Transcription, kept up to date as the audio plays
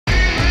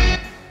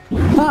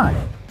Hi!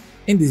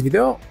 In this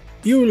video,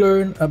 you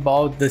learn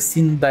about the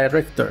scene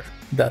director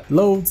that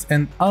loads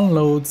and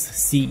unloads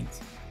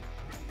scenes.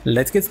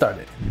 Let's get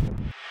started.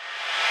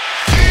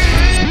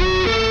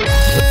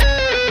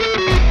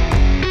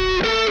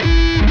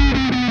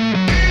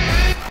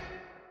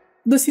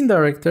 The scene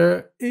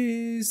director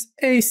is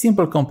a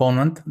simple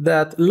component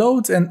that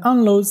loads and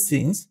unloads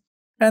scenes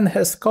and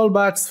has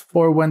callbacks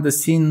for when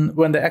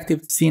the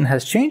active scene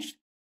has changed,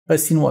 a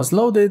scene was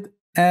loaded,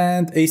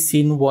 and a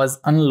scene was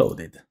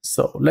unloaded.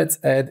 So let's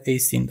add a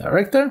scene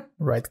director,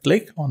 right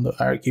click on the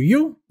hierarchy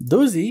view,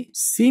 Doozy,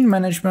 scene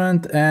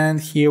management,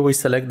 and here we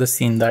select the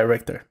scene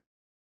director.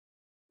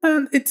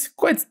 And it's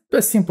quite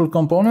a simple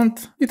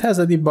component. It has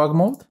a debug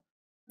mode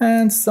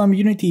and some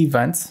Unity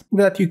events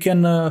that you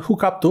can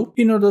hook up to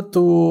in order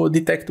to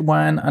detect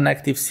when an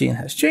active scene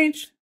has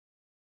changed,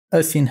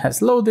 a scene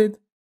has loaded,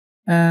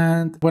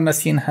 and when a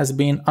scene has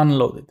been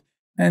unloaded.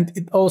 And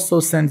it also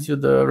sends you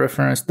the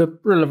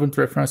relevant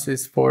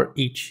references for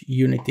each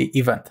Unity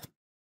event.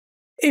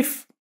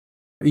 If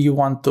you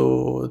want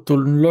to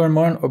learn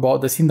more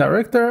about the scene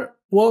director,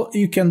 well,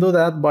 you can do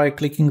that by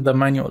clicking the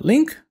manual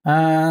link,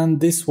 and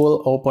this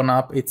will open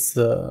up its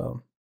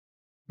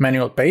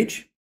manual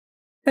page.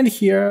 And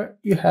here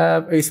you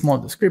have a small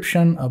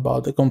description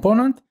about the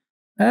component,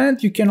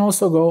 and you can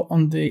also go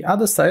on the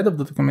other side of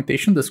the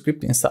documentation, the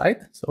script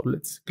inside. So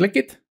let's click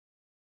it.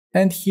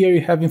 And here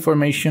you have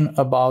information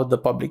about the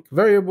public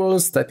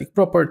variables, static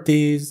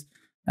properties,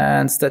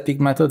 and static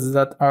methods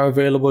that are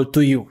available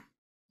to you.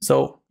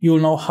 So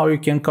you'll know how you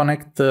can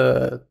connect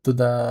to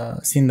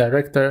the scene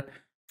director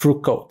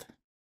through code.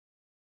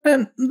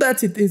 And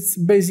that's it. It's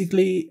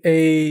basically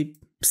a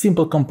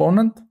simple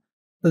component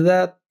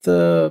that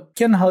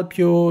can help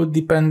you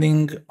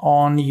depending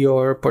on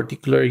your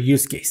particular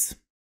use case.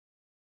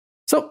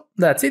 So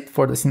that's it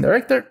for the scene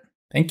director.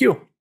 Thank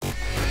you.